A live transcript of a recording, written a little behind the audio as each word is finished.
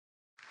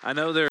I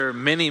know there are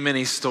many,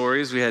 many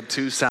stories. We had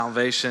 2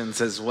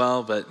 salvations as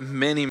well, but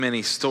many,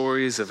 many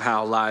stories of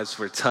how lives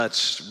were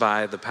touched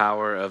by the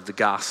power of the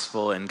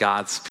gospel and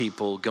God's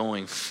people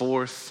going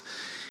forth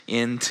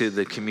into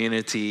the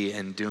community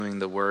and doing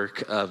the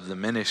work of the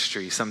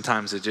ministry.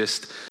 Sometimes it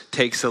just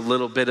takes a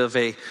little bit of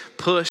a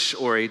push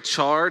or a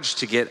charge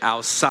to get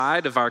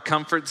outside of our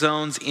comfort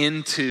zones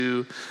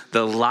into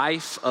the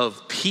life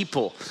of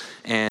people.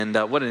 And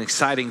what an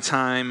exciting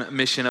time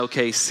Mission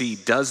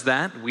OKC does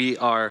that.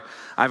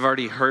 I've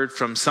already heard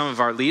from some of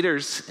our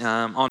leaders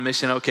on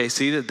Mission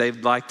OKC that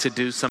they'd like to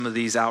do some of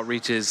these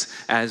outreaches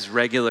as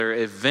regular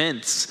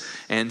events.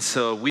 And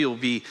so we'll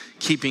be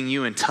keeping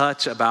you in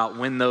touch about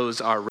when those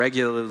are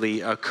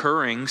regularly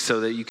occurring so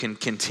that you can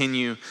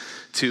continue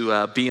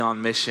to be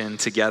on mission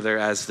together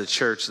as the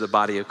church, the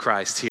body of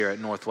Christ here at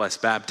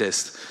Northwest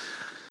Baptist.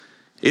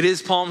 It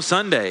is Palm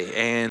Sunday,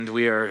 and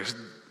we are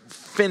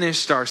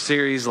finished our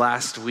series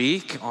last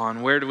week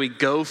on where do we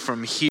go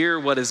from here?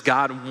 What does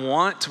God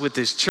want with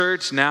His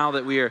church now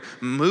that we are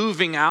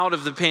moving out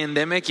of the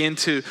pandemic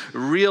into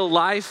real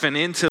life and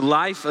into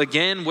life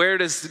again? Where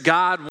does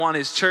God want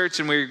His church?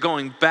 And we're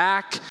going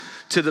back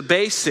to the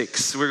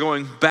basics. We're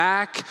going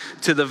back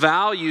to the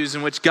values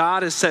in which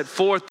God has set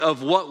forth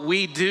of what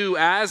we do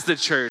as the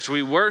church.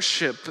 We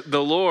worship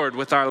the Lord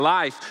with our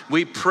life.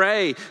 We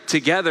pray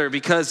together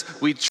because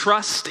we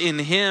trust in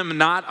Him,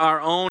 not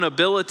our own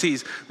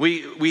abilities.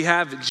 We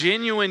have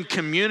genuine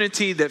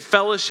community that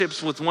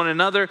fellowships with one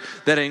another,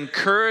 that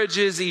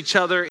encourages each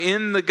other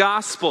in the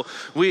gospel.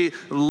 We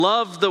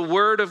love the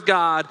Word of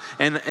God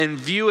and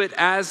view it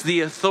as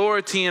the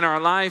authority in our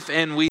life,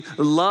 and we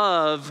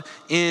love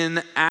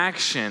in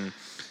action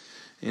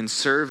in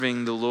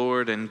serving the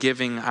Lord and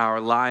giving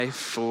our life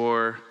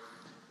for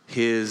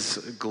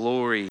His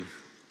glory.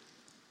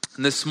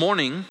 And this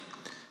morning,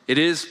 it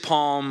is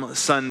Palm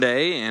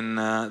Sunday, and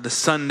the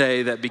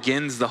Sunday that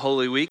begins the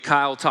Holy Week.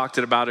 Kyle talked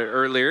about it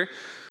earlier.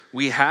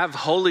 We have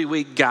Holy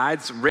Week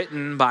guides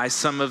written by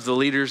some of the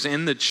leaders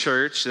in the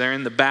church. They're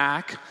in the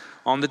back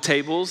on the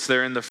tables.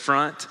 They're in the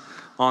front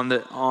on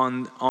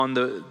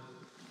the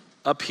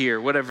up here,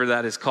 whatever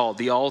that is called,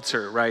 the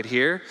altar right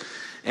here.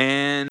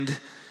 And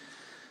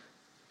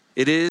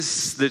it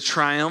is the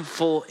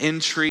triumphal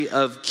entry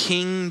of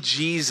King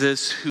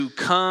Jesus, who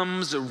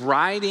comes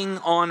riding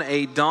on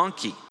a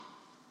donkey,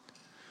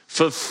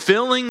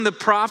 fulfilling the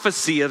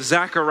prophecy of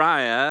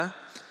Zechariah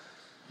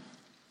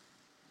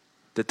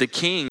that the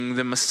King,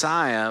 the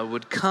Messiah,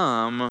 would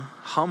come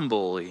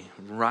humbly,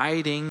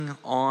 riding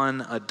on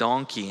a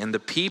donkey. And the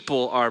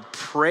people are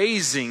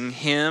praising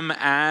Him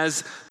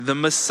as the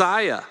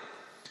Messiah.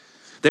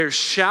 They're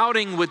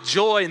shouting with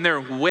joy, and they're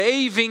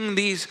waving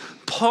these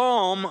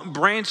palm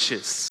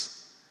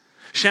branches,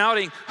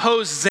 shouting,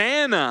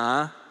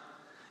 "Hosanna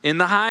in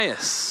the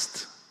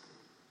highest,"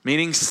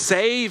 meaning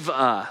save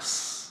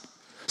us.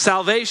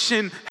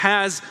 Salvation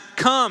has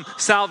come.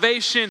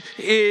 Salvation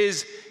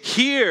is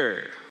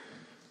here.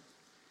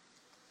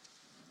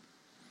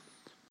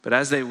 But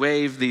as they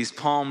waved these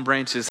palm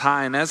branches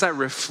high, and as I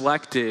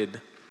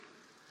reflected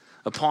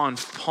upon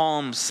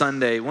Palm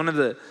Sunday, one of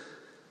the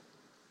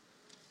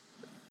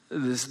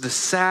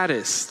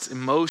saddest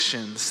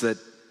emotions that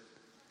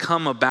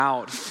come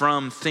about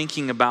from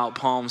thinking about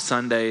Palm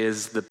Sunday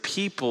is the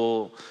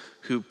people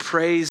who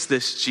praise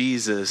this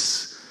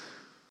Jesus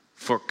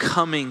for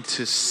coming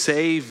to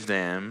save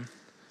them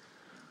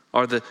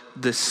are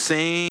the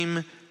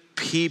same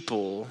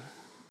people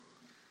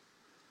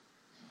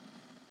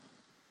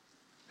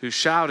who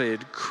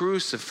shouted,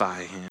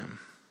 "Crucify Him,"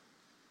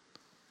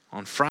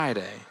 on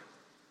Friday.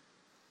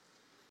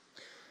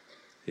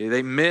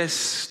 They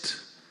missed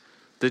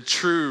the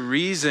true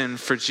reason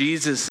for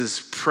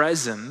Jesus'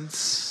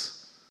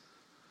 presence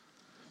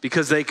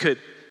because they could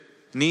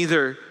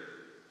neither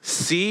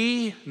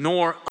see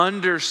nor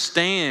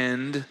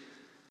understand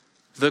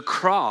the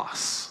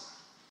cross.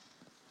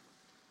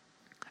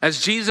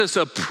 As Jesus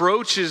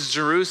approaches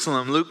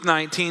Jerusalem, Luke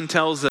 19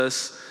 tells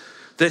us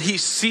that He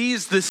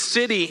sees the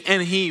city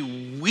and He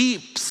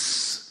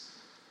weeps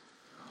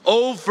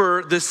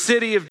over the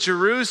city of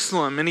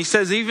Jerusalem. And He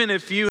says, even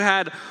if you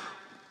had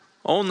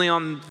only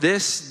on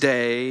this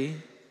day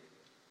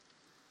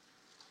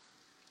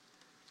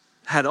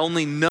had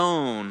only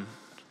known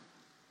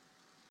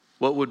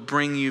what would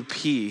bring you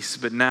peace,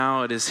 but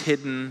now it is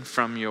hidden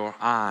from your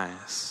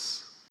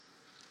eyes.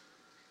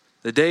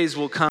 The days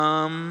will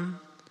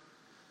come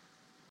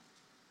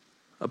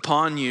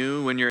upon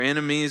you when your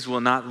enemies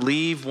will not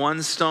leave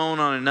one stone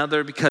on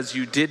another because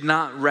you did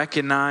not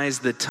recognize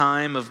the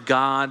time of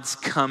God's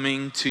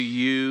coming to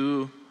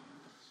you.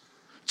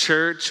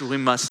 Church, we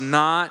must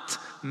not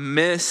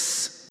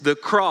miss the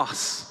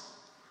cross.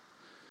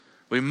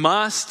 We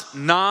must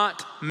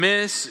not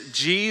miss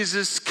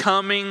Jesus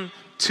coming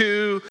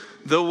to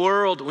the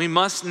world. We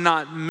must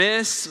not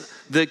miss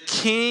the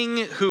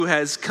King who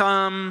has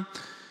come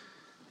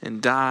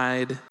and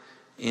died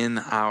in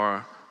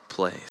our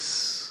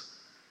place.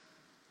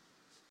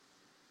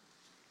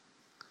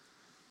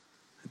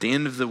 At the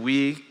end of the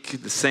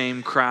week, the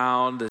same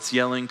crowd that's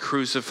yelling,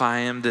 "Crucify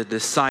him," the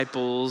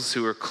disciples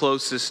who are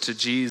closest to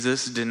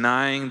Jesus,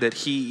 denying that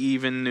he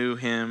even knew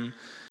him.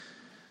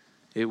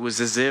 It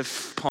was as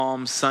if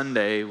Palm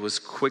Sunday was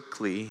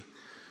quickly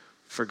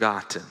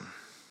forgotten.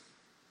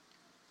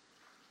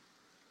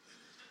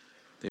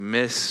 They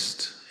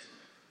missed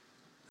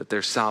that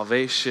their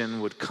salvation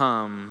would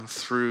come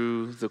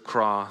through the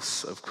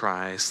cross of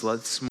Christ.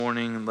 This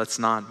morning, let's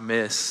not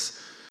miss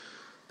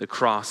the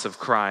cross of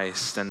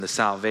Christ and the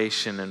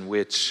salvation in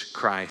which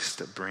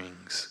Christ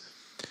brings.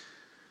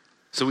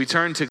 So we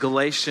turn to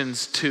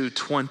Galatians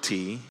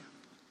 2:20.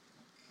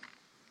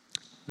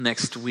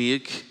 Next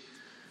week,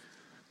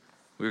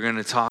 we're going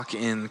to talk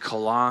in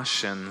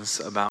Colossians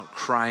about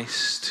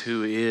Christ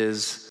who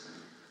is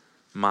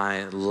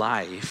my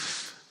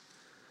life.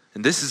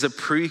 And this is a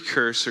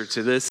precursor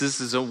to this.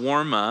 This is a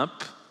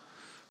warm-up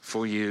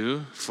for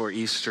you for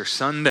Easter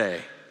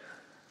Sunday.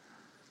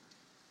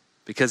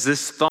 Because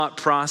this thought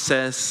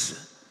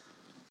process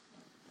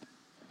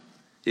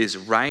is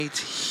right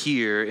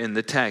here in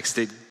the text.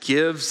 It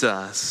gives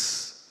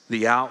us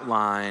the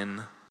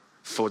outline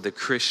for the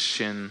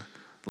Christian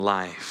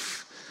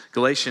life.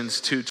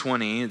 Galatians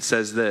 2:20, it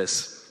says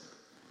this.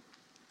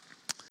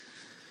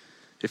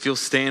 If you'll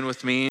stand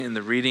with me in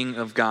the reading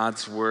of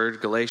God's word,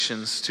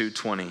 Galatians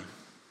 2:20.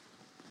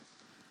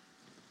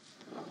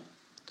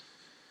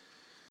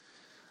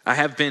 I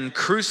have been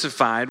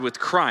crucified with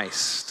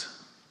Christ.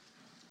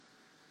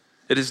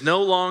 It is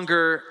no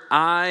longer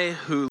I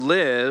who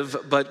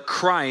live, but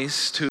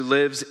Christ who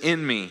lives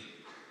in me.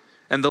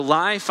 And the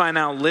life I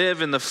now live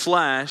in the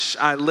flesh,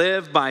 I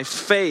live by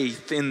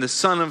faith in the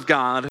Son of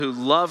God who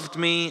loved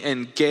me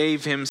and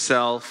gave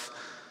himself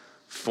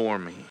for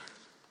me.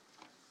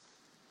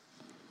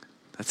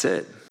 That's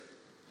it.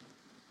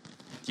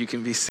 You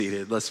can be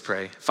seated. Let's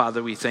pray.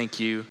 Father, we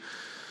thank you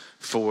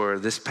for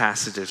this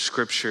passage of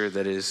Scripture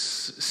that is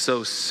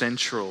so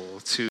central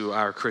to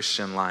our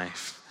Christian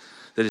life,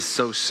 that is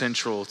so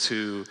central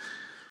to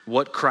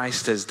what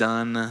Christ has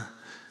done.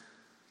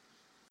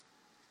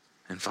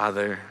 And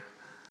Father,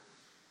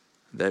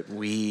 that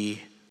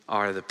we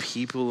are the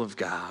people of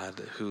God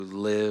who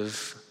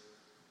live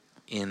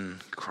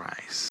in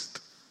Christ.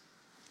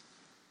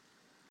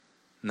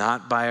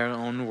 Not by our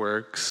own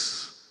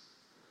works,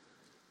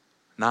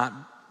 not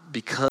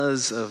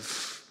because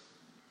of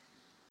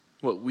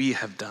what we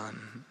have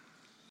done,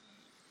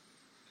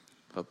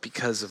 but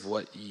because of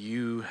what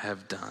you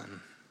have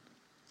done.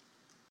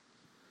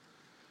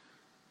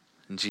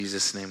 In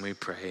Jesus' name we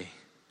pray.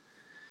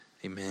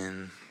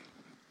 Amen.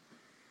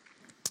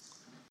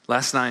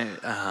 Last night,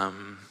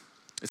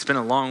 it's been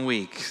a long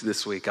week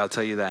this week, I'll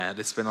tell you that.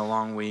 It's been a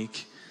long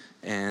week,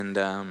 and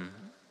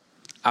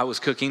I was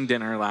cooking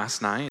dinner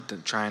last night,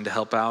 trying to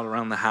help out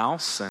around the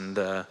house,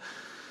 and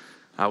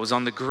I was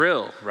on the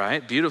grill,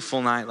 right?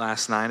 Beautiful night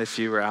last night if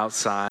you were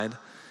outside,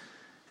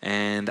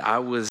 and I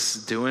was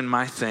doing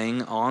my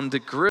thing on the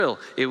grill.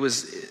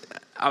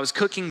 I was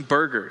cooking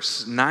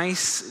burgers,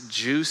 nice,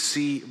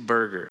 juicy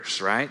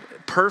burgers, right?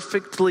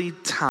 Perfectly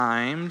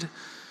timed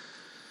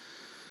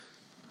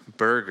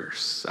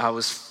burgers. I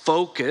was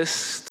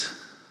focused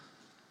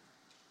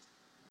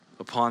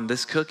upon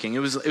this cooking. It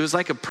was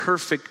like a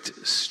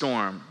perfect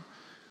storm.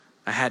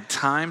 I had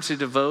time to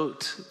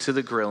devote to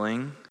the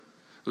grilling.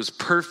 It was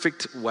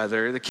perfect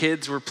weather. The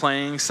kids were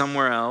playing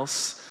somewhere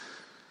else.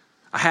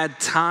 I had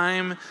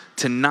time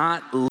to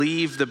not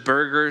leave the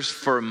burgers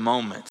for a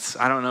moment.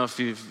 I don't know if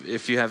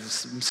you have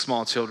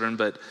small children,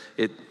 but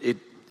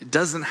it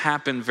doesn't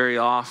happen very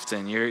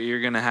often.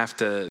 You're going to have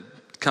to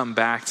come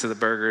back to the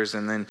burgers,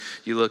 and then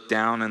you look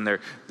down and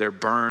they're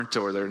burnt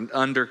or they're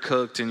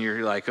undercooked, and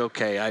you're like,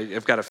 okay,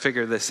 I've got to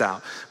figure this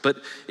out.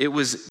 But it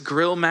was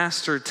grill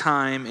master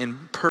time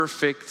in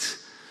perfect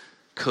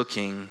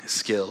cooking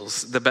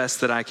skills, the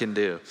best that I can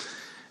do.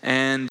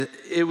 And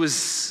it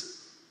was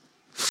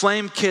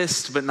flame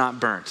kissed but not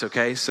burnt,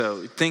 okay?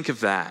 So think of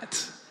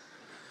that.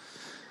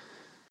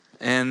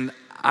 And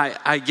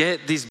I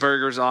get these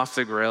burgers off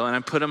the grill and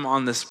I put them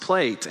on this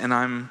plate, and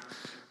I'm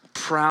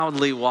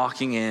proudly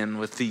walking in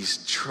with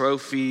these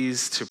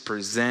trophies to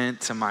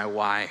present to my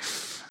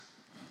wife.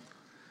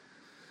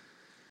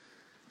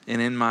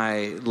 And in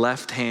my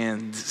left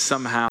hand,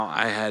 somehow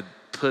I had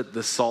put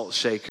the salt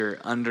shaker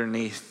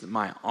underneath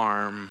my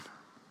arm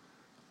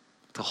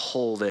to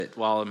hold it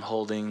while I'm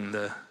holding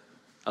the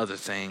other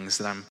things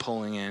that I'm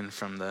pulling in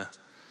from the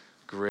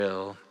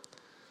grill.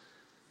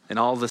 And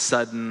all of a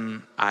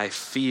sudden, I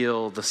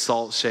feel the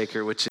salt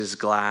shaker, which is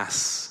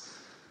glass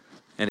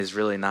and is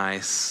really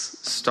nice,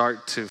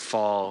 start to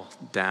fall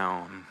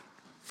down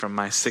from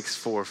my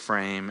 6'4"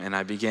 frame, and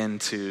I begin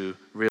to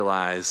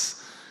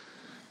realize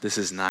this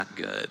is not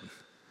good.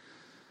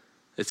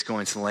 It's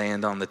going to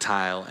land on the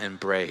tile and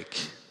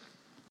break.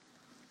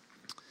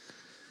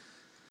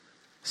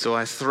 So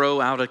I throw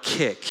out a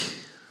kick,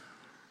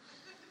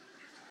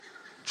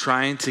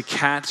 trying to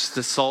catch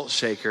the salt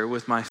shaker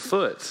with my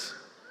foot.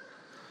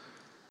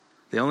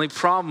 The only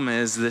problem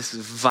is this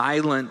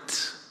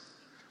violent,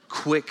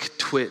 quick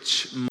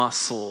twitch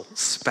muscle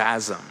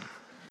spasm.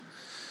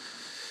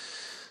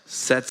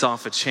 sets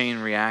off a chain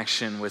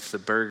reaction with the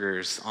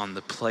burgers on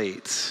the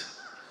plate.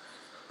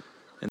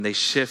 And they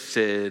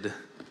shifted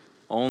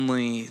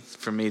only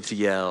for me to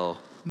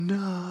yell,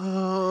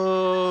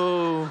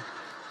 "No!"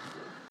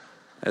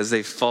 as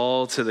they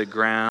fall to the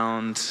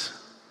ground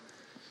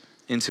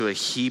into a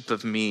heap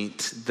of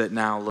meat that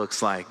now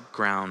looks like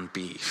ground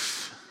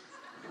beef.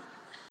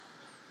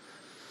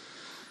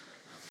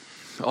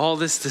 All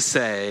this to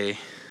say,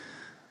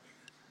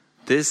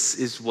 this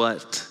is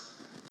what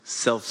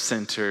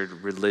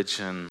self-centered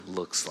religion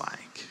looks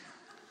like.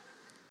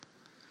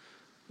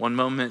 One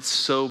moment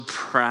so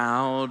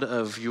proud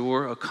of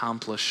your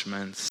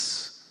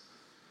accomplishments,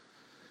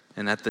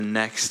 and at the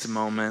next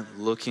moment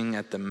looking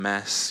at the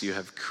mess you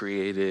have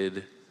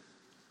created,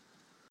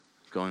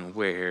 going,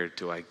 where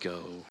do I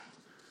go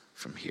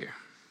from here?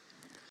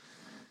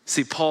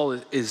 See,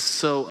 Paul is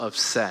so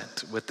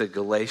upset with the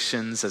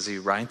Galatians as he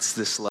writes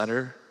this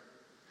letter.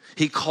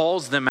 He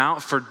calls them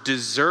out for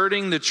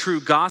deserting the true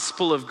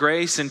gospel of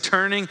grace and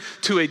turning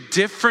to a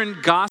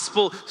different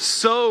gospel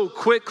so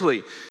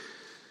quickly.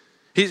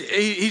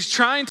 He's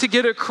trying to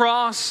get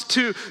across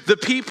to the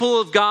people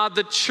of God,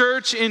 the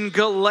church in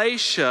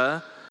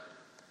Galatia,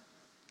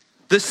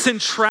 the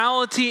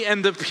centrality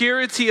and the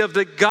purity of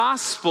the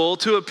gospel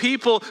to a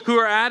people who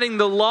are adding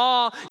the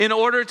law in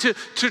order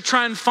to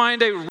try and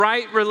find a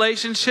right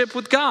relationship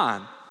with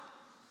God.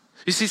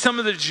 You see, some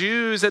of the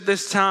Jews at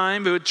this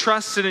time who had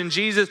trusted in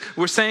Jesus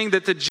were saying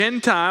that the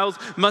Gentiles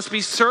must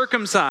be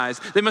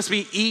circumcised. They must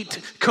eat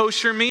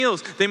kosher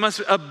meals. They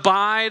must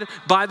abide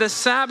by the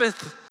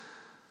Sabbath.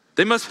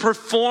 They must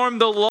perform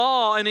the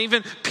law, and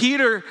even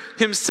Peter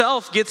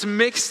himself gets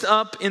mixed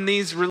up in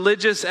these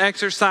religious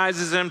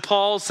exercises, and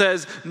Paul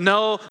says,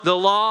 no, the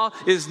law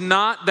is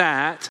not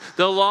that.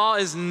 The law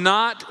is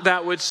not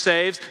that which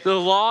saves. The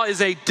law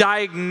is a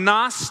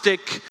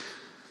diagnostic,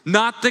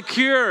 not the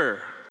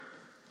cure.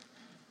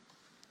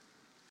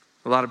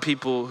 A lot of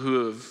people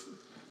who have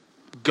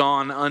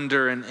gone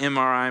under an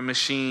MRI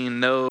machine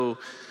know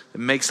it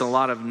makes a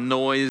lot of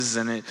noise,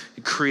 and it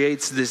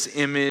creates this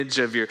image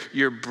of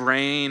your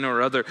brain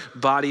or other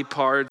body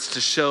parts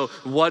to show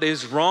what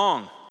is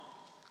wrong.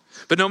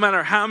 But no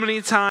matter how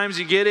many times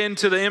you get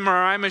into the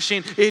MRI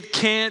machine, it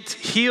can't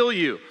heal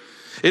you.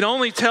 It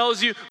only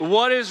tells you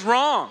what is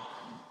wrong.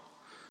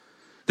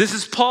 This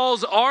is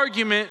Paul's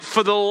argument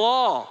for the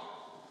law.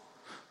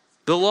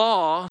 The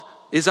law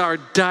is our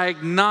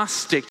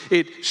diagnostic.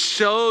 It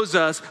shows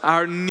us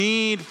our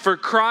need for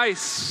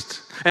Christ.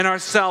 And our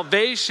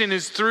salvation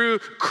is through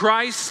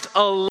Christ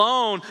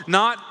alone,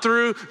 not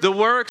through the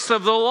works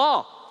of the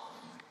law.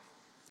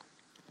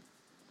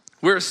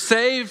 We're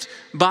saved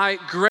by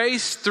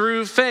grace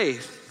through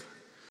faith.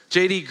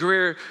 J.D.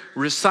 Greear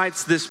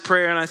recites this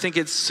prayer, and I think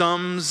it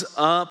sums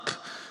up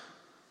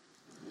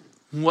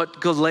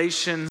what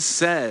Galatians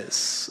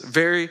says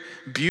very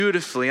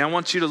beautifully. I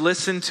want you to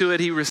listen to it.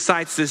 He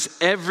recites this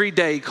every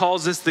day. He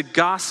calls this the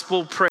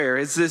gospel prayer.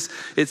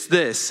 It's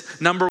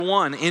this. Number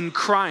one, in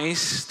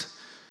Christ,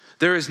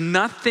 there is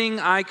nothing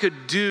I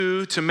could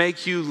do to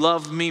make you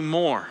love me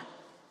more.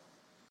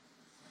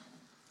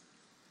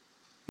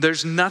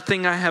 There's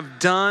nothing I have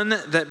done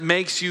that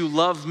makes you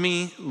love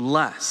me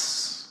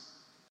less.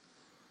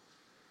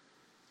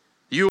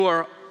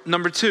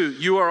 Number two,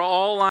 you are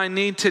all I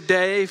need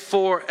today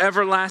for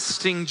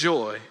everlasting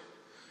joy.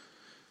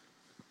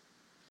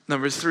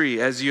 Number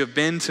three, as you have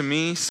been to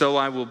me, so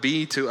I will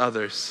be to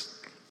others.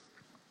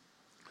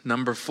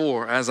 Number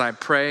four, as I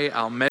pray,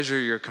 I'll measure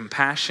your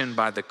compassion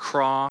by the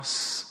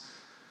cross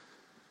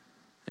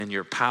and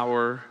your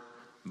power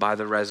by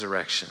the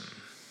resurrection.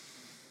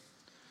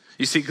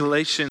 You see,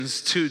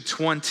 Galatians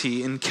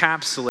 2:20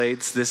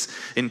 encapsulates this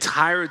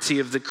entirety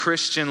of the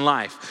Christian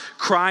life.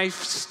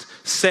 Christ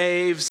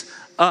saves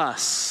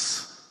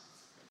us.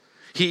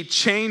 He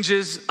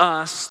changes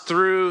us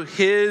through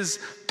his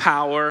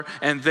power,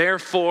 and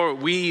therefore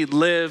we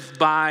live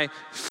by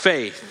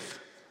faith.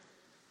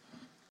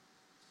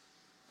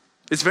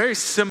 It's very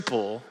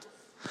simple,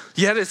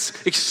 yet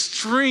it's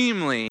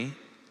extremely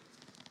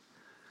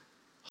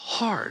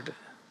hard.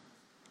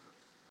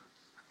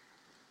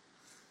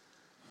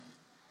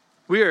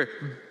 We are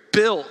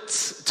built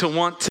to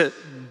want to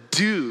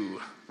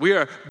do. We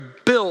are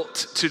built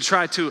to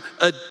try to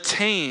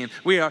attain.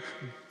 We are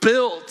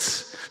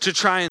built to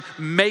try and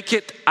make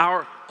it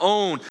our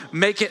own,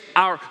 make it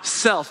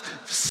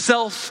ourself.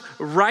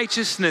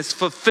 Self-righteousness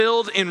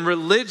fulfilled in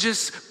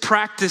religious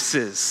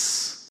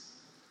practices.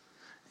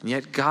 And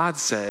yet God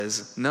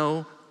says,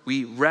 no,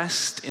 we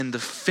rest in the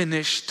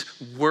finished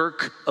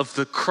work of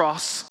the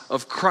cross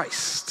of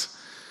Christ.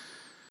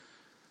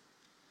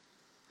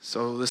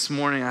 So this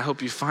morning, I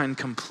hope you find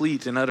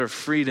complete and utter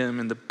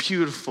freedom in the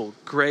beautiful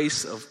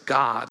grace of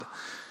God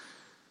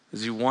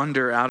as you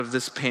wander out of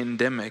this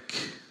pandemic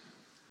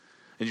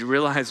and you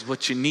realize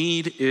what you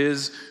need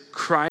is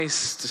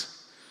Christ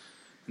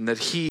and that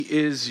he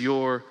is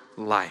your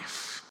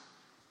life.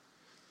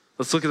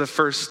 Let's look at the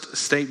first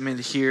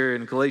statement here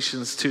in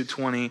Galatians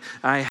 2:20.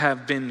 I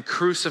have been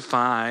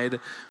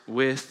crucified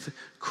with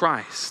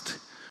Christ.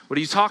 What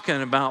are you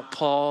talking about,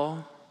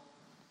 Paul?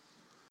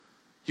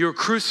 You're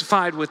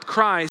crucified with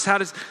Christ. How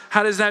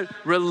does that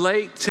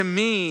relate to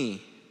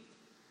me?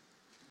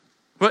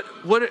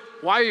 Why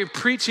are you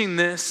preaching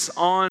this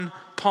on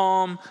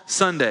Palm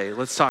Sunday?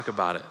 Let's talk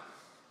about it.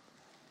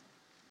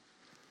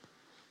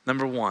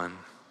 Number one,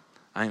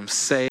 I am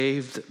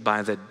saved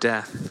by the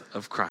death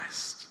of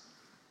Christ.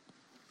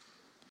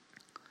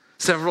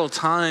 Several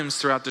times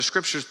throughout the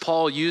scriptures,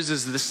 Paul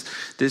uses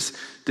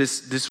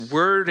this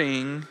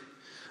wording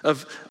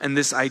and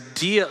this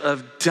idea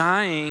of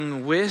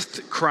dying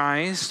with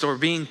Christ or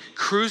being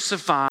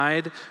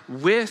crucified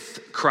with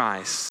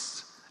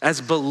Christ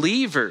as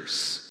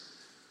believers.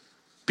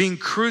 Being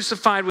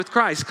crucified with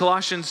Christ.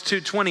 Colossians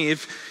 2:20,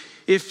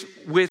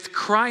 if with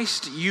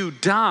Christ you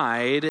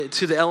died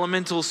to the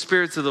elemental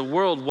spirits of the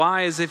world,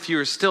 why, as if you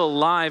are still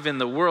alive in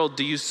the world,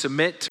 do you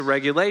submit to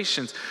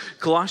regulations?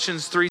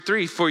 Colossians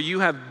 3:3, for you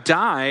have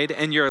died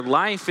and your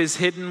life is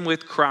hidden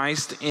with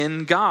Christ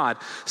in God.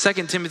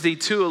 2 Timothy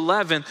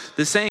 2:11,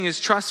 the saying is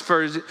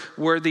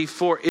trustworthy,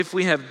 for if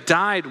we have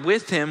died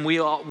with him, we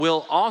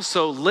will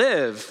also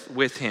live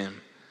with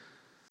him.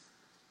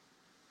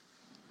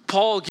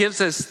 Paul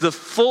gives us the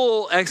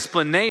full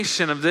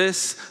explanation of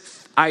this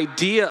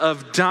idea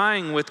of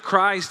dying with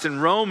Christ in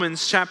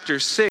Romans chapter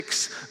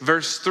 6,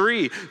 verse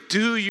 3.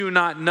 Do you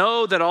not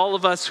know that all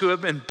of us who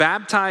have been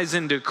baptized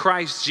into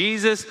Christ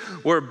Jesus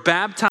were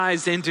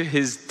baptized into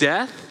his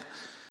death?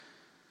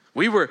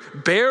 We were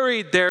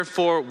buried,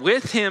 therefore,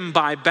 with him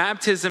by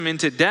baptism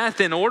into death,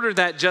 in order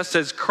that just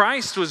as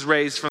Christ was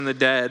raised from the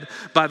dead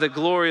by the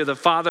glory of the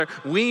Father,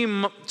 we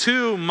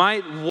too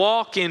might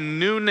walk in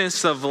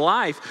newness of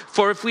life.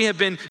 For if we have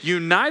been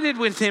united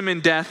with him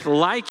in death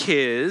like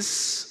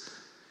his,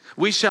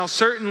 we shall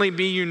certainly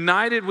be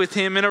united with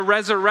him in a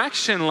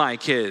resurrection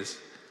like his.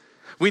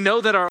 We know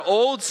that our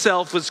old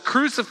self was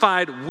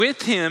crucified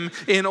with him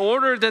in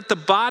order that the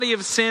body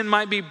of sin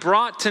might be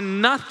brought to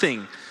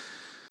nothing,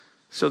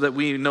 so that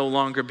we no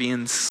longer be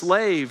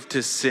enslaved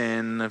to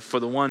sin. For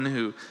the one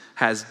who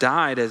has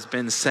died has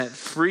been set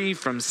free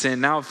from sin.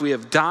 Now, if we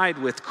have died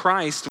with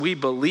Christ, we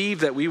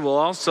believe that we will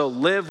also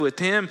live with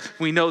him.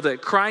 We know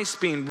that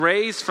Christ, being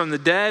raised from the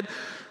dead,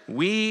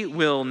 we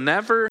will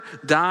never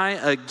die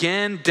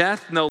again.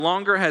 Death no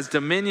longer has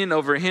dominion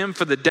over him.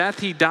 For the death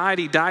he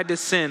died to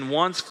sin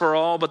once for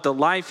all. But the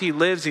life he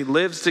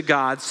lives to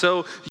God.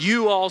 So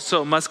you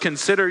also must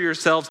consider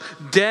yourselves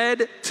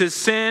dead to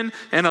sin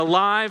and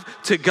alive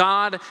to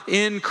God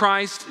in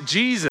Christ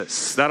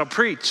Jesus. That'll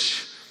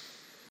preach.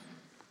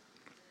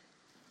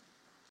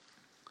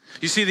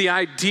 You see, the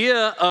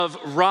idea of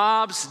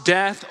Rob's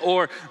death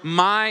or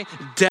my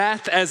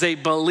death as a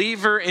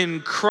believer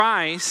in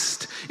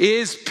Christ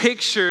is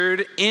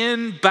pictured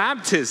in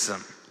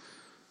baptism.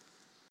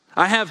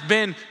 I have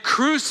been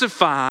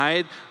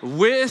crucified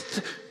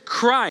with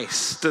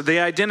Christ. The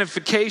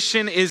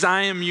identification is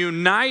I am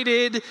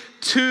united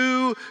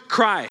to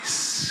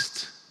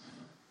Christ.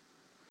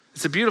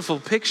 It's a beautiful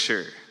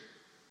picture.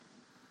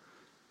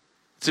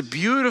 It's a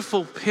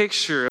beautiful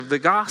picture of the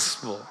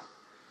gospel.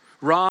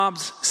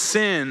 Rob's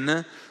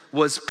sin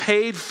was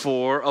paid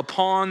for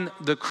upon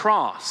the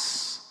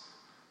cross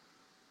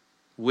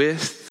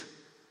with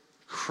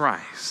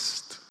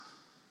Christ.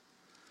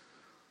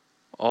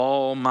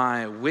 All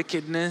my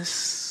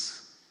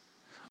wickedness,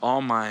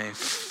 all my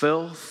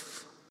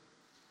filth,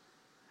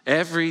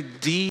 every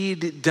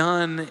deed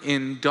done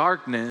in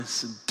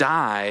darkness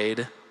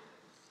died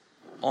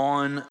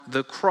on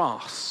the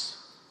cross.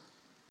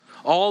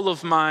 All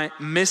of my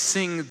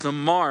missing the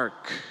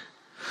mark,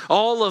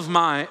 all of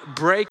my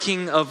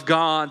breaking of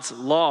God's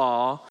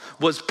law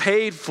was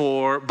paid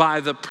for by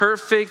the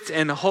perfect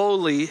and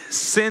holy,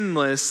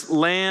 sinless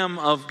Lamb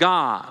of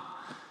God.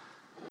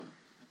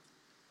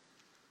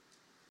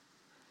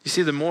 You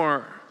see, the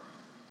more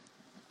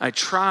I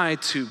try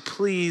to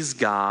please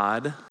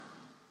God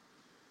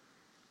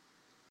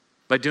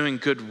by doing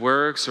good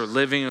works or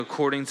living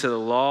according to the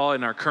law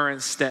in our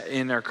current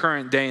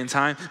day and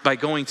time, by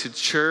going to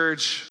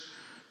church,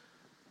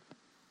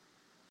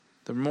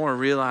 the more I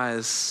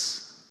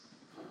realize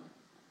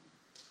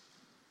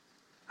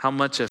how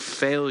much a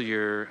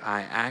failure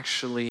I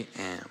actually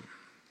am.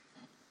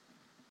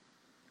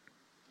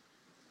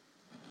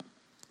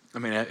 I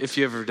mean, if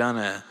you've ever done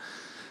a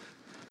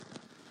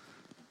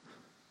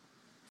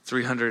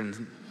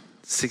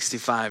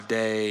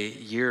 365-day,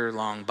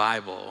 year-long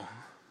Bible,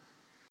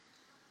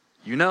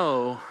 you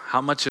know how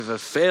much of a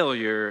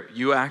failure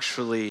you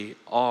actually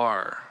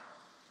are,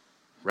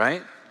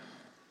 right?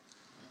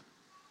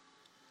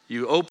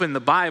 You open the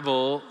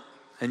Bible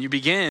and you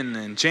begin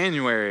in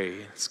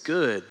January. It's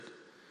good.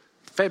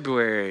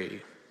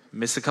 February,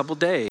 miss a couple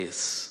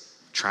days.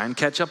 Try and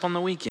catch up on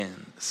the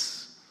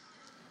weekends.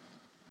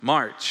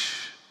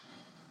 March,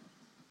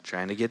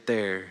 trying to get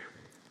there.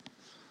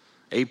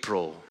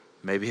 April,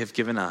 maybe have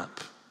given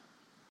up.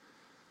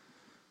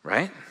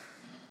 Right?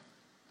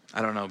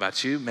 I don't know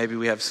about you. Maybe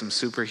we have some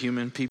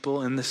superhuman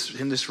people in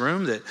this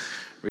room that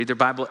read their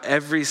Bible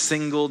every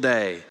single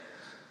day.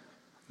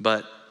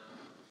 But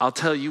I'll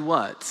tell you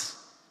what,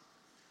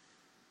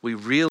 we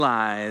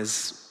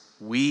realize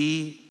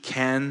we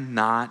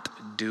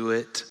cannot do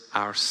it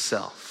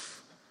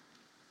ourselves.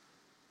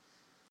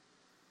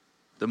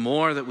 The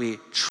more that we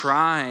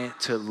try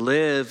to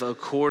live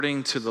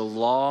according to the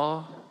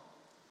law,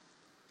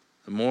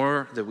 the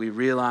more that we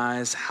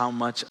realize how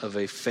much of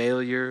a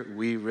failure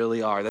we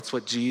really are. That's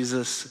what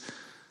Jesus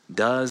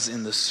does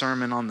in the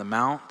Sermon on the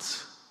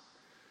Mount.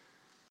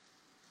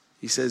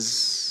 He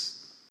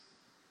says,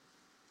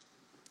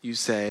 you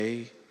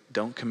say,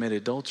 don't commit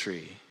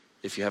adultery.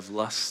 If you have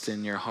lust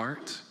in your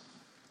heart,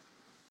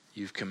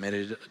 you've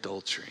committed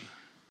adultery.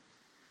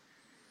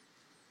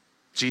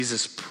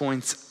 Jesus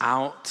points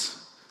out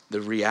the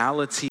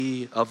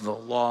reality of the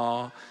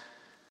law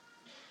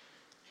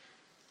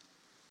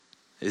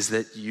is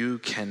that you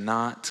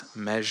cannot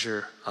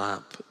measure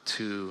up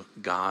to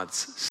God's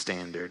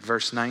standard.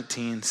 Verse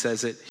 19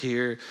 says it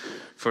here,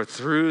 for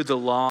through the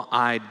law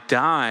I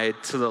died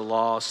to the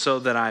law so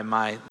that I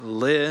might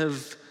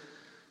live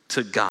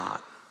to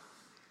God.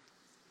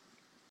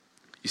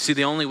 You see,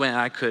 the only way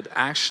I could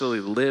actually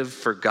live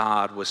for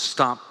God was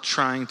stop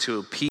trying to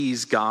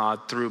appease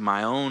God through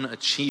my own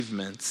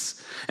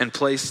achievements and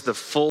place the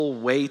full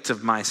weight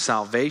of my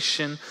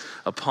salvation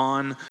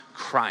upon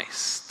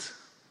Christ.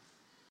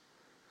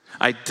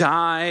 I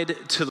died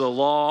to the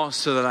law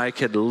so that I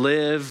could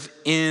live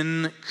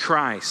in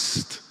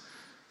Christ.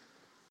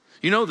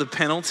 You know the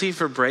penalty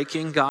for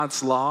breaking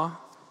God's law?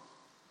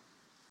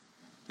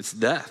 It's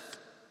death.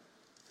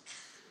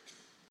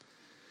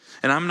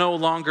 And I'm no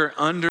longer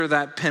under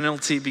that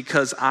penalty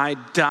because I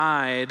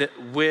died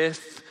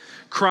with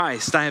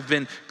Christ. I have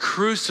been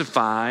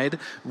crucified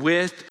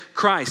with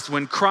Christ.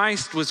 When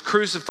Christ was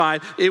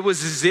crucified, it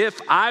was as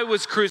if I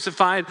was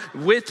crucified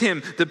with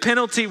him. The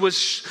penalty was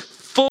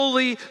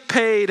fully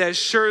paid as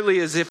surely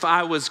as if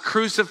I was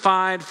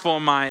crucified for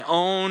my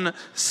own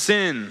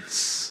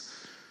sins.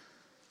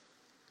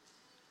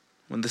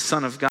 When the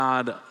Son of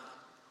God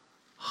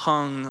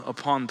hung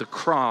upon the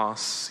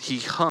cross, he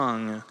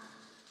hung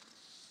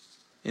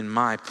in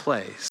my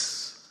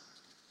place.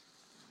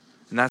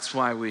 And that's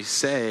why we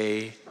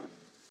say,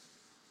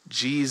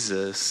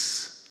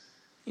 Jesus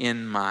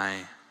in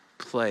my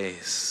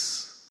place.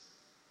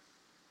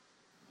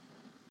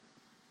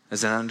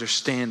 As an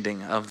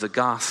understanding of the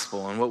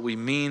gospel. And what we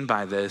mean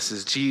by this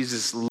is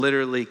Jesus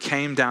literally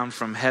came down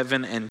from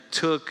heaven and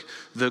took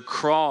the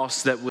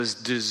cross that was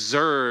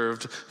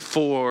deserved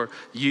for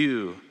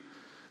you.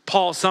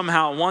 Paul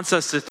somehow wants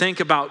us to think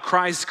about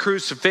Christ's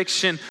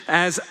crucifixion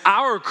as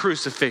our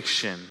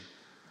crucifixion.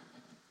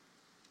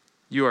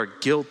 You are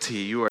guilty.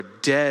 You are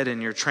dead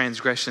in your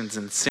transgressions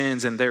and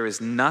sins, and there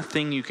is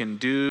nothing you can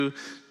do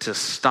to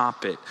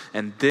stop it.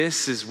 And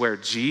this is where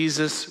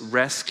Jesus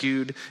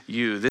rescued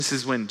you. This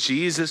is when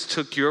Jesus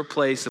took your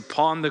place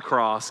upon the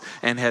cross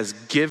and has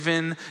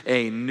given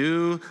a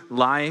new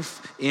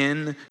life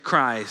in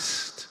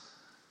Christ.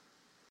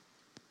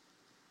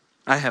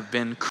 I have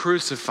been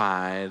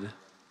crucified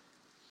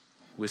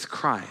with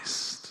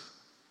Christ.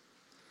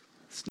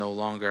 It's no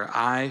longer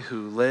I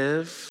who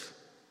live,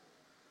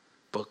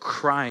 but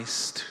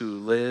Christ who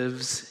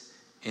lives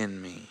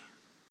in me.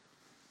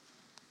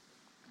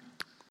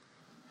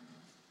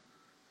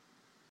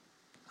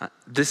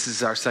 This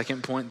is our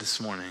second point this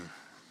morning.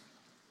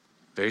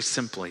 Very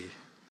simply,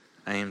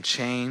 I am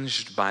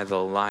changed by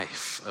the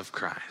life of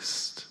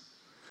Christ.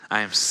 I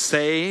am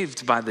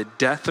saved by the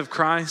death of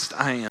Christ.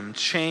 I am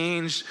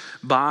changed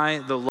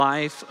by the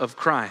life of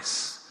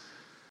Christ.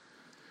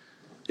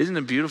 Isn't it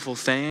a beautiful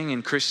thing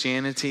in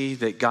Christianity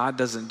that God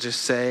doesn't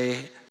just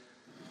say,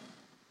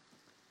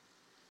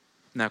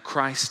 now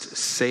Christ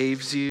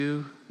saves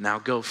you, now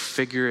go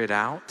figure it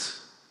out.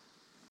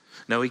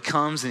 No, he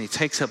comes and he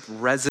takes up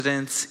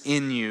residence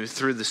in you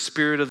through the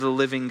Spirit of the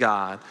living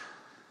God.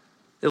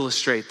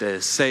 Illustrate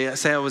this. Say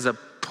I was a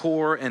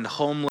poor and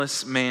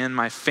homeless man.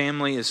 My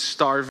family is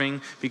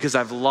starving because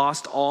I've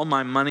lost all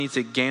my money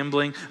to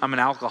gambling. I'm an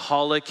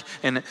alcoholic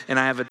and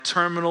I have a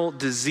terminal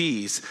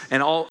disease.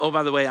 And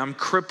by the way, I'm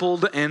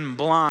crippled and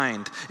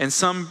blind. And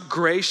some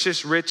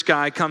gracious rich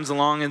guy comes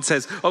along and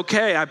says,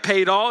 okay, I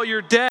paid all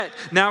your debt.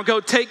 Now go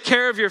take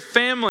care of your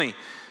family.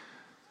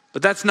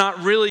 But that's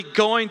not really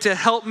going to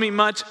help me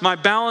much. My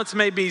balance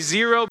may be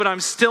zero, but I'm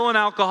still an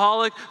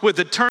alcoholic with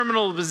a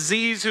terminal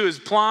disease who is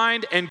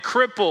blind and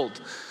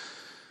crippled.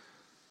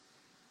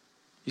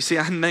 You see,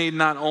 I need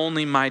not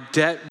only my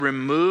debt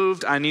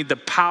removed, I need the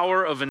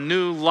power of a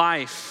new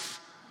life.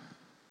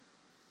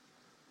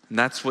 And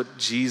that's what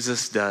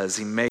Jesus does.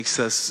 He makes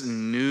us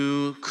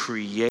new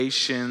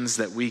creations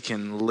that we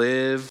can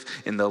live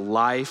in the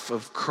life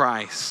of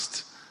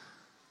Christ.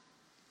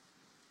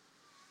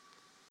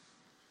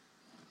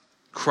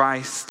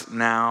 Christ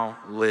now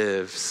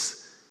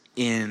lives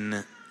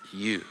in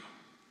you.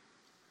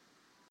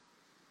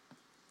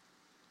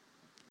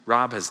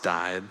 Rob has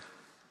died.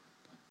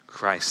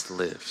 Christ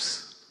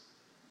lives.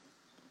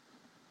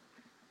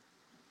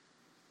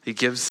 He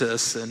gives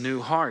us a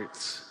new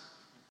heart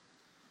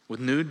with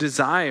new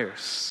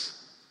desires.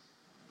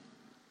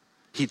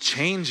 He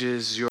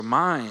changes your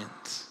mind.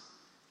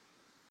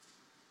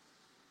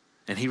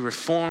 And he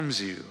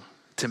reforms you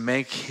to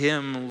make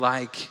him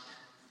like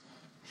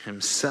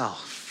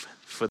himself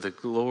for the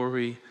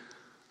glory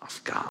of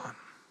God.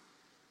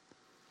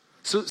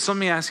 So let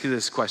me ask you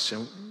this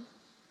question.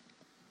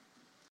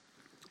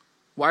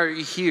 Why are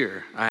you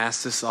here? I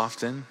ask this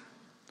often.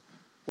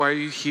 Why are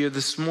you here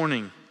this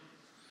morning?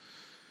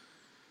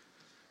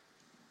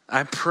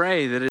 I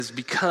pray that it's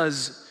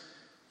because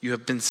you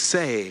have been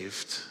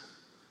saved.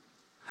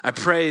 I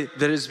pray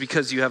that it's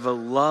because you have a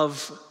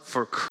love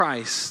for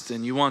Christ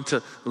and you want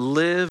to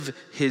live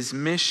his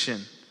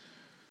mission.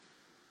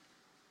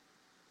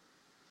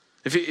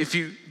 If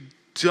you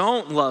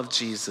don't love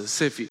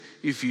Jesus, if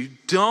you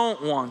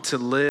don't want to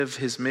live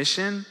his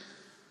mission,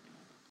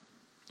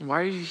 why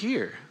are you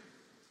here?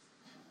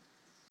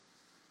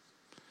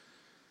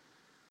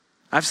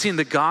 I've seen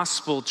the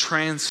gospel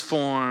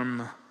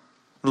transform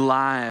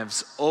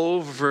lives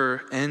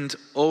over and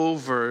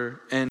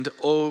over and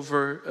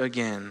over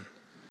again.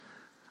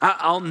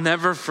 I'll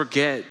never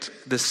forget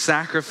the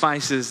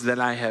sacrifices that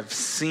I have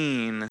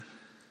seen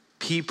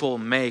people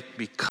make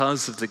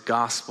because of the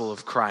gospel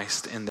of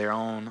Christ in their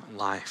own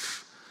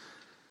life.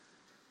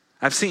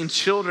 I've seen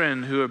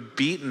children who are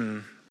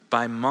beaten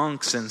by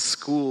monks in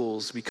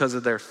schools because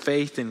of their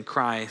faith in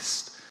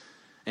Christ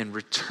and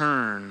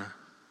return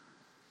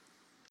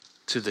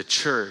to the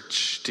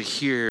church to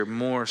hear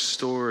more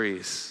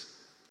stories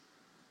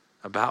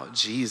about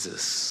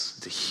Jesus,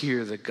 to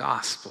hear the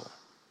gospel.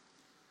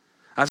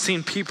 I've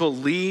seen people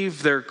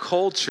leave their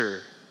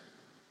culture,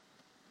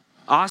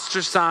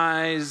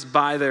 ostracized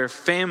by their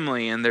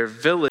family and their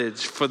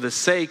village for the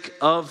sake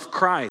of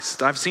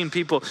Christ. I've seen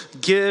people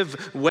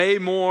give way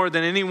more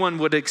than anyone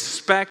would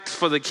expect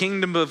for the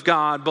kingdom of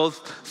God,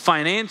 both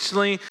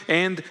financially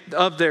and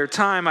of their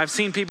time. I've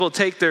seen people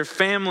take their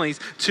families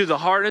to the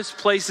hardest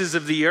places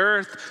of the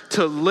earth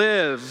to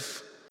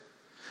live,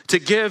 to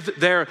give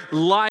their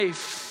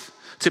life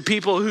to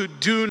people who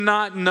do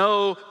not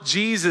know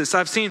Jesus.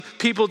 I've seen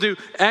people do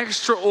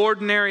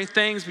extraordinary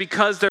things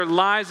because their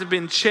lives have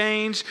been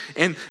changed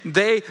and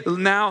they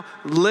now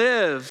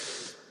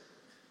live.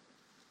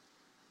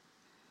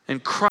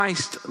 And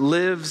Christ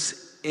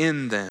lives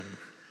in them.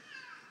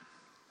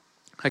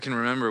 I can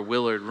remember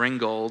Willard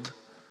Ringgold,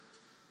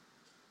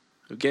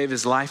 who gave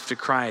his life to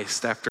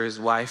Christ after his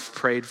wife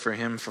prayed for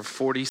him for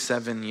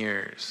 47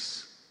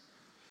 years.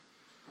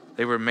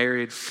 They were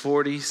married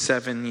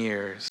 47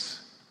 years.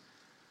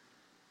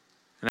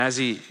 And as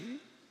he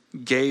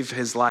gave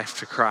his life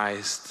to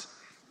Christ,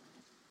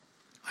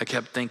 I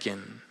kept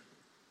thinking,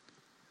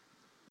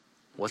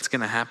 what's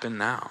going to happen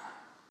now?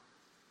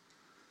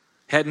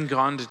 Hadn't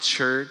gone to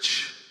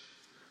church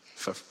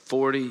for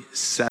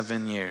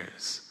 47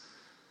 years.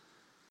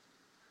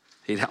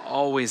 He'd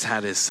always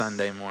had his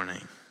Sunday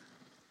morning.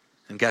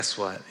 And guess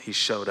what? He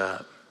showed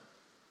up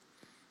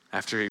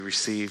after he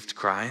received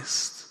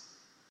Christ.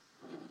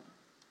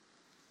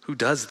 Who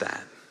does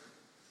that?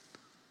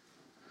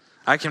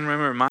 I can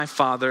remember my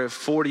father at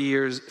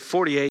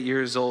 48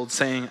 years old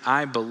saying,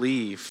 I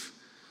believe,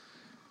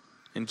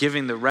 and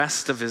giving the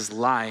rest of his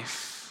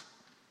life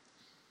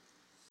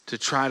to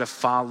try to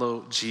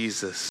follow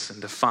Jesus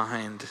and to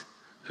find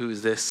who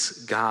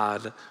this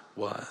God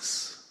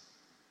was.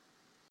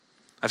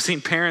 I've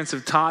seen parents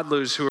of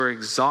toddlers who are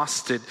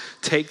exhausted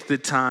take the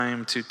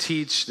time to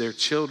teach their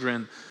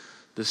children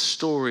the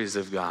stories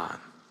of God,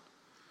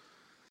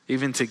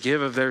 even to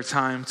give of their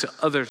time to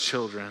other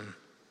children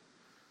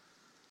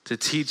to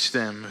teach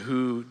them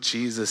who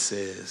Jesus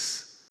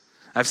is.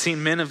 I've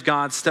seen men of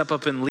God step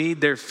up and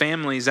lead their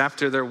families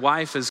after their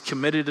wife has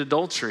committed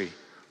adultery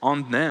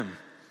on them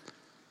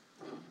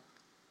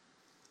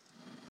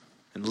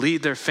and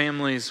lead their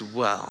families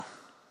well.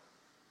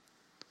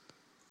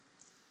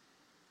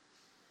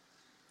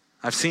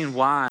 I've seen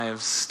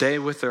wives stay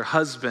with their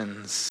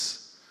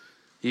husbands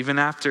even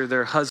after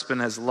their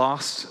husband has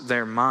lost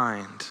their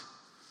mind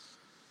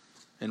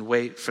and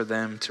wait for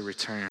them to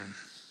return.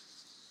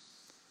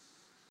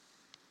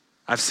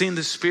 I've seen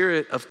the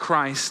Spirit of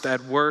Christ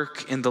at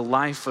work in the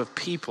life of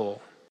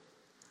people.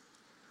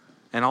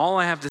 And all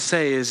I have to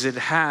say is it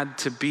had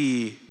to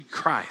be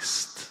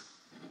Christ.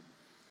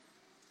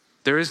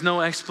 There is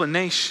no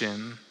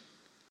explanation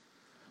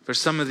for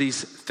some of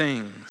these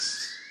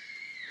things.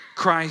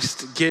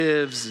 Christ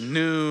gives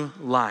new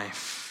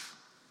life.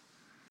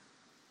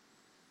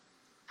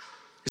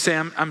 You say,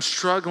 I'm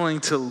struggling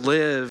to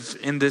live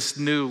in this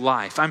new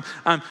life.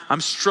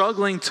 I'm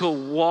struggling to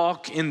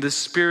walk in the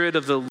Spirit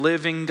of the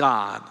living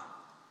God.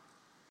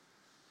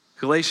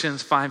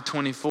 Galatians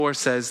 5:24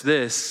 says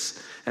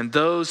this, and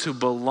those who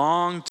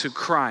belong to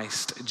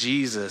Christ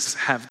Jesus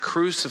have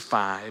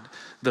crucified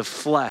the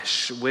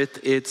flesh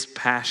with its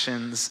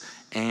passions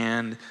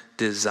and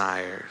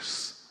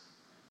desires.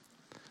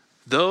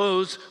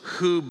 Those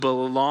who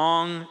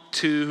belong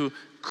to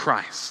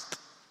Christ.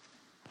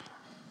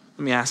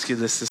 Let me ask you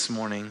this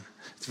morning.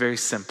 It's very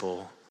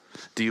simple.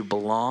 Do you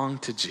belong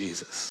to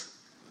Jesus?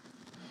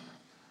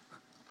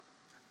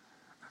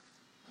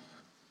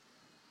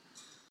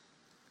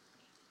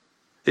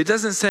 It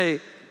doesn't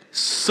say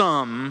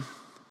some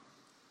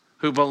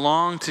who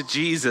belong to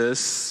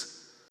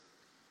Jesus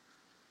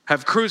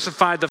have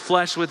crucified the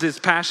flesh with its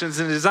passions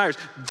and desires.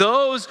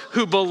 Those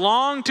who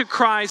belong to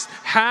Christ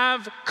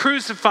have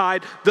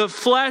crucified the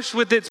flesh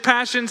with its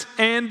passions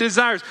and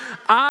desires.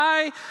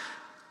 I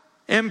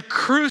am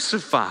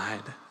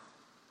crucified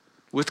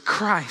with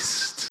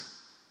Christ.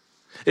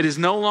 It is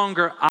no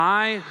longer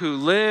I who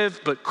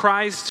live, but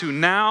Christ who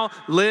now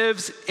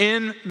lives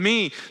in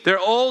me. Their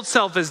old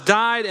self has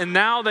died, and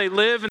now they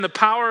live in the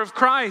power of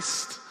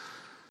Christ.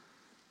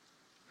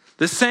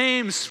 The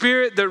same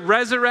Spirit that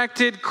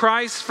resurrected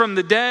Christ from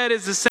the dead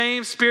is the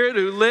same Spirit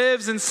who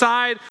lives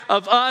inside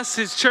of us,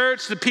 His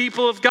church, the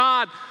people of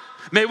God.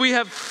 May we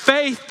have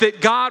faith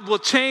that God will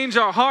change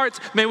our hearts.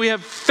 May we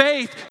have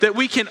faith that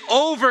we can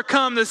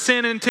overcome the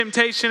sin and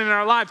temptation in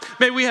our lives.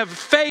 May we have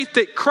faith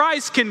that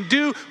Christ can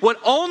do what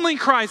only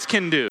Christ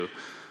can do.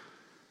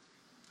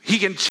 He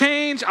can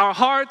change our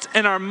hearts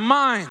and our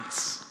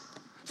minds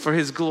for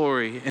His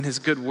glory and His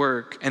good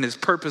work and His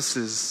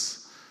purposes.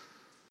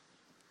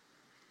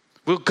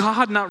 Will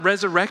God not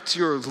resurrect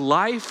your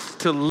life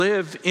to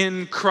live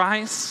in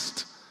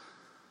Christ?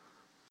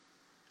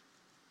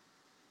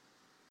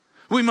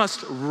 We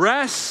must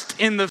rest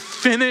in the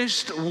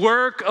finished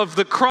work of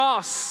the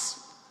cross.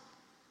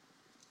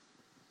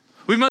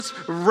 We must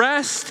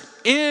rest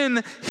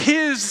in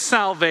His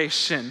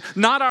salvation,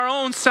 not our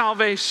own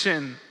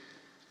salvation.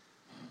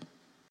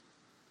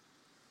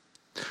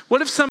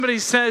 What if somebody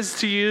says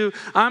to you,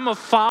 I'm a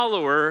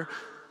follower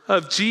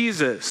of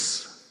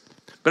Jesus,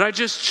 but I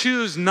just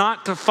choose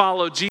not to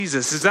follow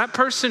Jesus? Is that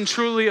person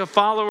truly a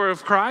follower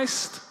of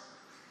Christ?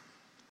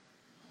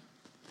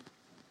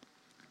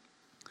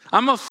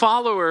 I'm a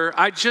follower,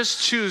 I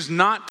just choose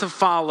not to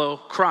follow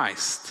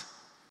Christ.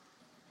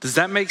 Does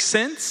that make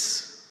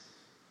sense?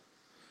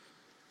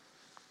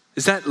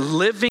 Is that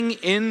living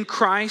in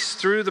Christ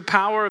through the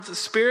power of the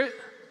Spirit?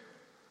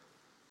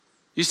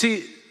 You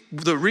see,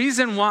 the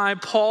reason why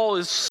Paul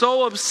is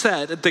so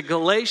upset at the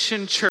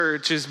Galatian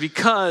church is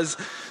because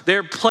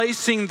they're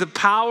placing the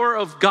power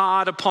of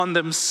God upon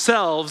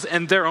themselves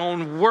and their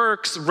own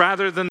works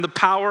rather than the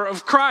power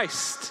of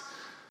Christ.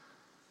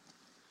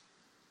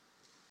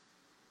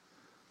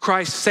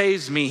 Christ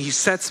saves me, He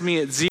sets me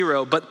at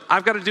zero, but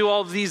I've got to do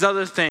all these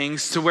other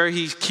things to where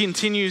He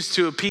continues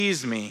to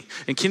appease me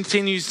and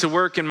continues to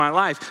work in my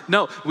life.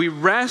 No, we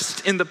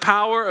rest in the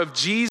power of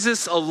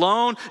Jesus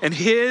alone and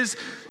His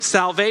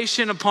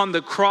salvation upon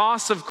the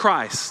cross of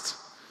Christ.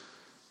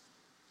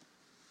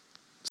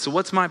 So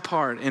what's my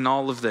part in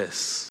all of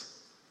this?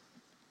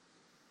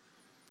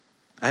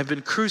 I have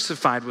been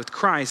crucified with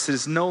Christ. It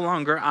is no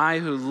longer I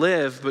who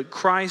live, but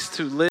Christ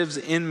who lives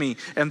in me.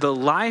 And the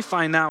life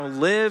I now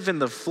live in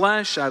the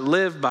flesh, I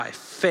live by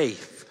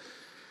faith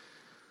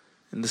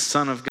in the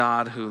Son of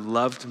God who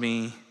loved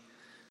me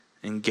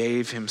and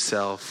gave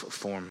Himself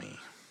for me.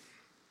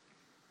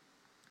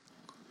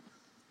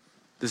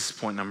 This is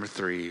point number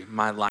 3.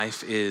 My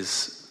life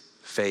is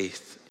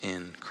faith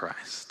in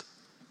Christ.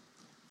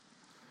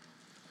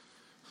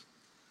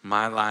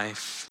 My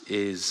life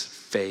is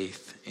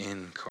faith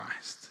in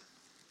Christ.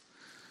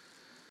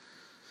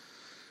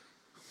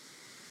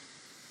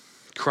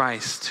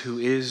 Christ, who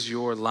is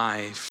your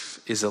life,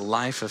 is a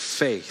life of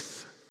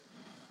faith.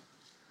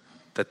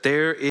 That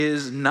there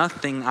is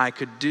nothing I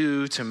could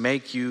do to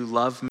make you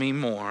love me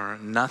more,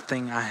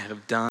 nothing I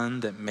have done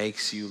that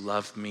makes you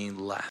love me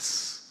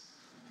less.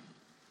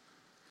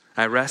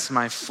 I rest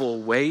my full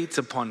weight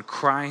upon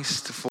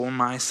Christ for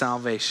my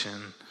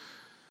salvation.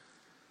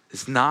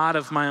 It's not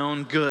of my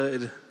own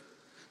good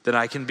that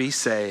I can be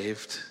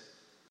saved.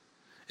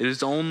 It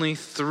is only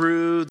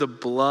through the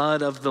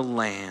blood of the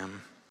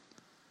Lamb.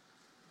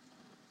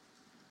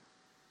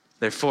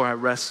 Therefore, I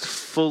rest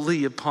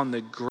fully upon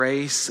the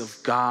grace of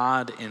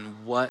God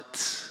in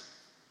what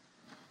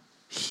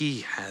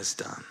He has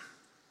done.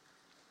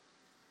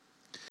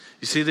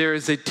 You see, there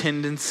is a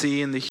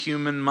tendency in the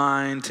human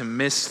mind to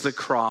miss the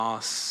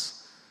cross,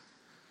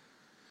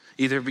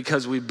 either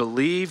because we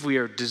believe we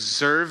are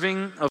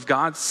deserving of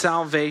God's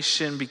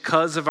salvation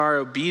because of our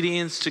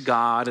obedience to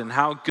God and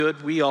how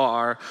good we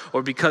are,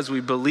 or because we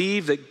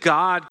believe that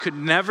God could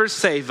never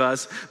save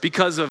us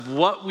because of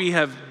what we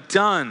have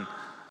done.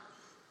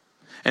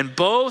 And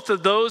both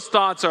of those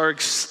thoughts are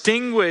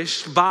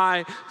extinguished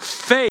by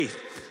faith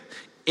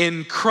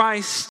in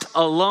Christ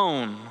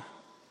alone.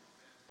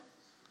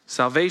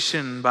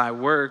 Salvation by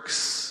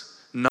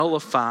works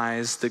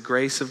nullifies the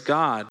grace of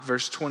God.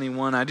 Verse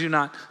 21, I do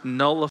not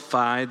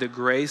nullify the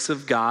grace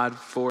of God,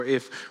 for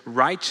if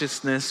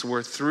righteousness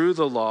were through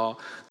the law,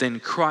 then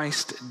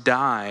Christ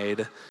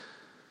died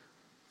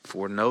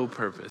for no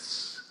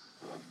purpose.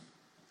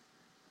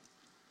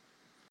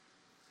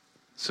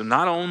 So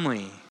not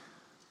only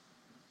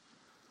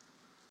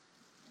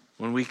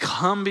when we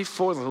come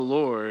before the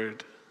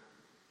Lord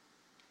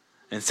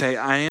and say,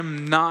 I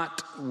am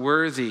not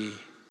worthy,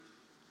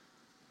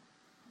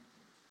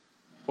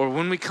 or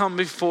when we come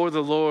before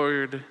the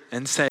Lord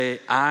and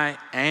say, I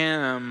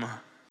am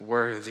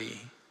worthy,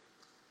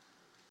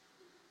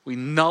 we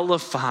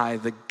nullify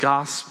the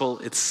gospel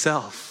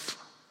itself.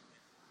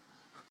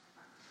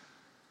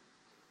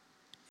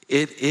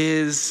 It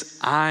is,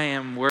 I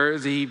am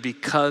worthy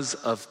because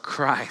of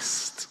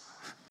Christ.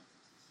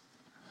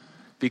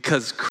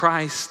 Because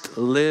Christ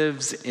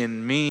lives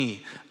in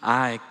me,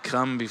 I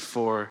come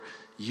before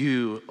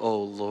you,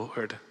 O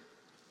Lord.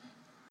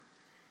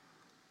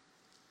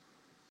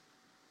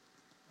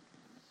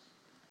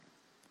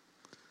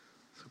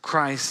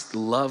 Christ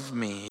loved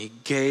me. He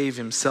gave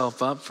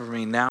himself up for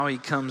me. Now he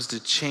comes to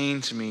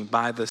change me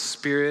by the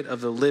Spirit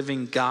of the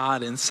living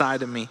God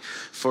inside of me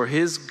for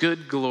his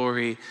good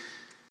glory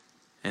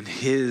and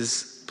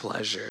his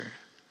pleasure.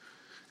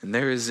 And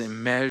there is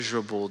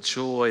immeasurable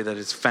joy that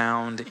is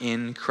found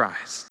in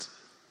Christ.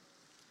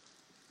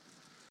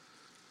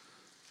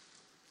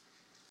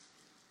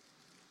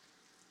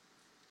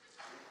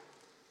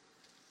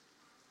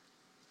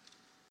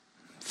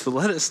 So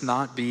let us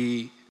not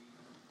be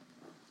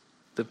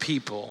the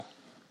people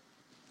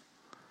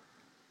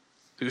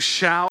who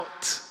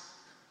shout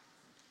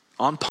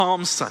on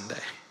Palm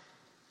Sunday,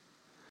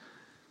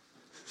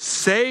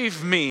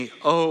 "Save me,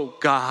 O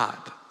God.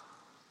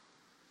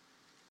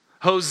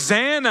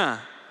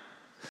 Hosanna,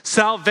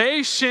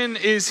 salvation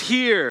is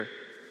here."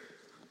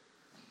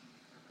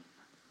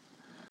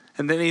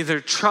 And then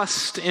either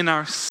trust in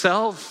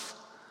ourselves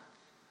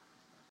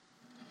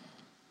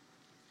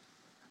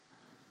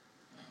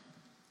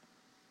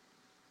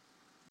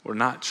or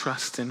not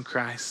trust in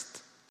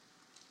Christ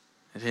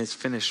and his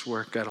finished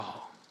work at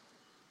all.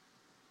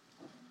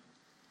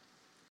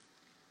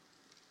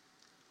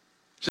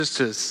 Just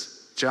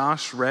as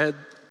Josh read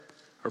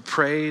or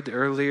prayed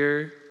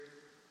earlier,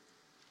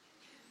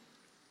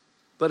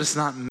 let us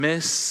not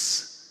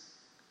miss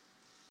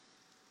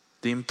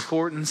the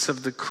importance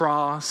of the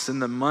cross in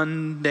the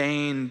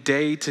mundane,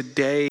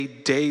 day-to-day,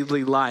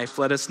 daily life.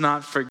 Let us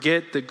not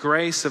forget the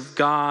grace of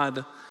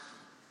God.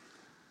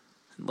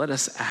 Let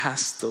us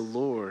ask the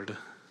Lord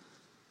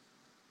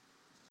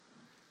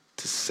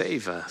to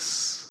save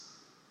us,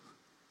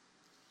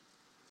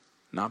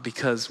 not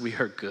because we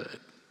are good,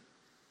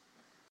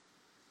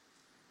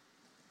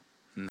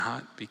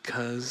 not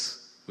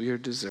because we are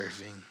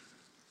deserving,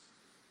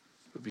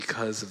 but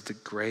because of the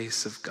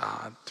grace of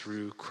God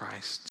through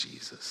Christ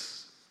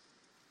Jesus.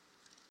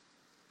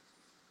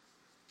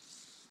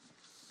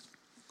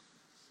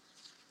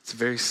 It's a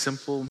very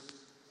simple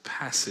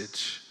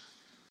passage,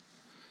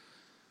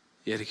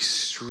 yet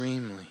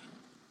extremely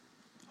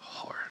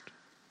hard.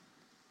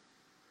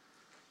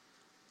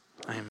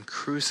 I am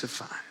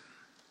crucified.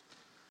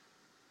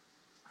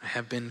 I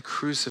have been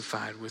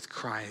crucified with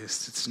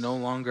Christ. It's no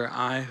longer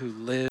I who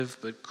live,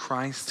 but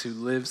Christ who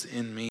lives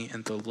in me.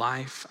 And the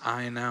life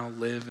I now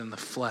live in the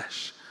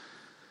flesh,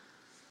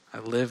 I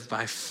live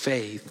by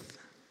faith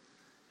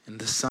in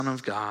the Son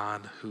of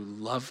God who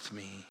loved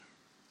me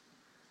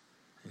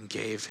and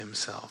gave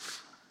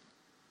himself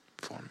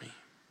for me.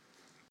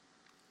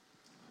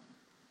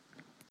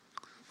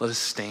 Let us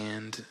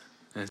stand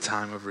in a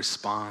time of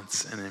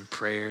response and in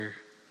prayer.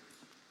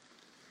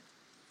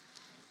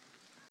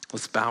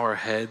 Let's bow our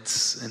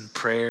heads in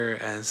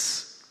prayer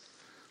as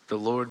the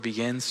Lord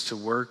begins to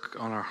work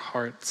on our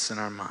hearts and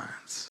our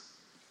minds.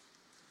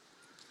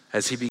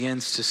 As he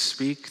begins to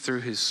speak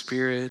through his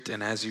Spirit,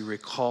 and as you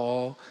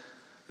recall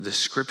the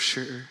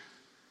scripture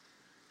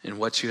and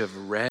what you have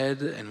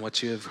read and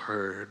what you have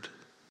heard,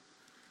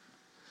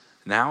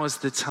 now is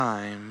the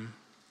time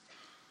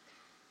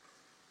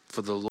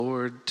for the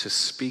Lord to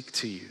speak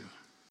to you.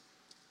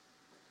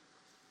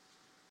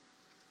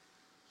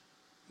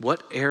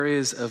 What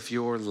areas of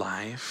your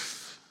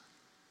life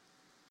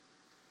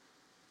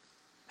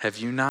have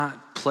you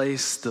not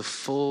placed the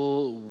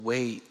full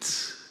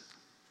weight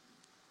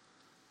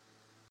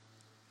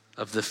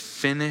of the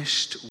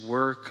finished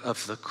work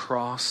of the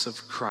cross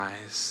of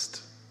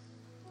Christ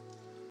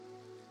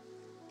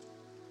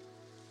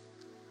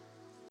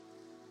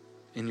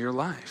in your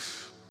life?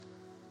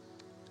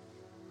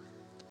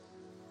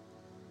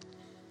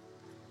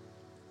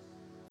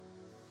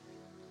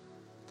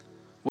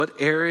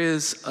 What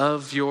areas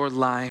of your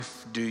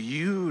life do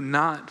you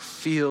not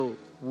feel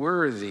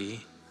worthy?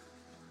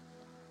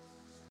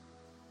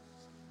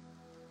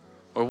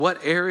 Or what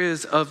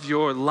areas of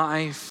your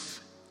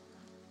life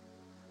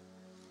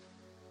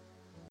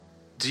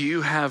do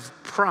you have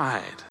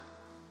pride?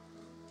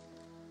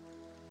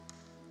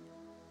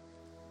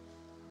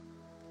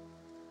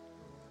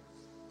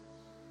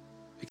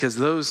 Because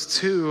those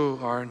two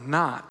are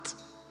not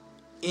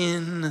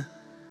in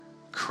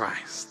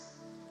Christ.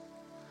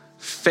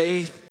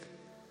 Faith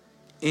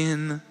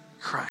in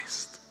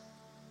Christ.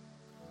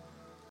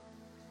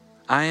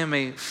 I am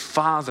a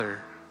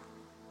father,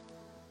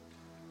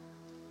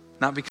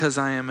 not because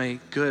I am a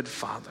good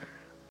father,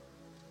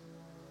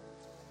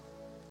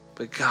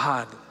 but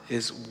God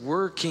is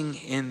working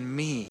in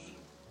me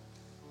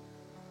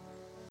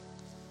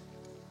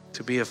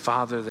to be a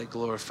father that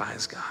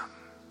glorifies God.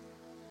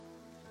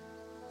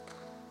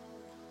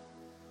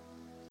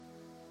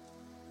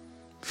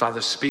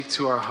 Father, speak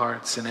to our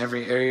hearts in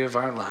every area of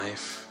our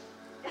life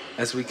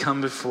as we come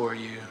before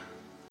you.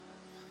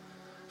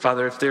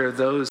 Father, if there are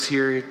those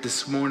here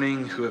this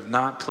morning who have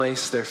not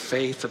placed their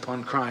faith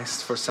upon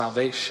Christ for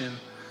salvation,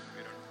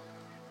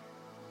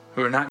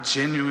 who are not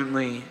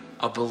genuinely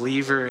a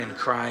believer in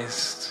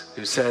Christ,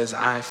 who says,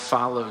 I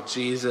follow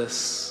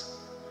Jesus,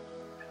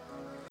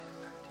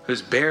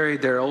 who's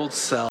buried their old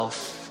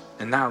self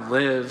and now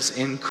lives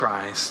in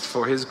Christ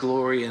for his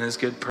glory and his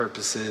good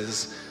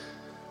purposes,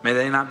 may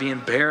they not be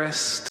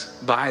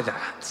embarrassed by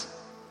that.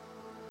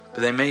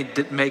 But they may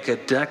make a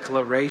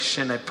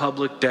declaration, a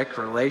public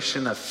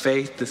declaration of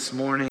faith this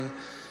morning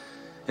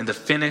in the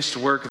finished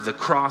work of the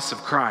cross of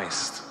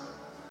Christ.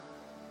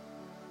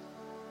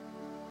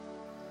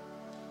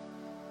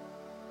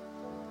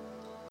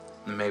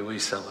 And may we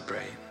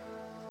celebrate.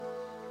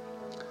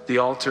 The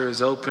altar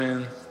is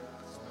open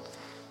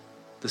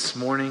this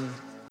morning.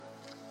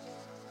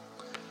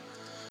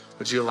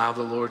 Would you allow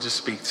the Lord to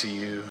speak to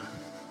you?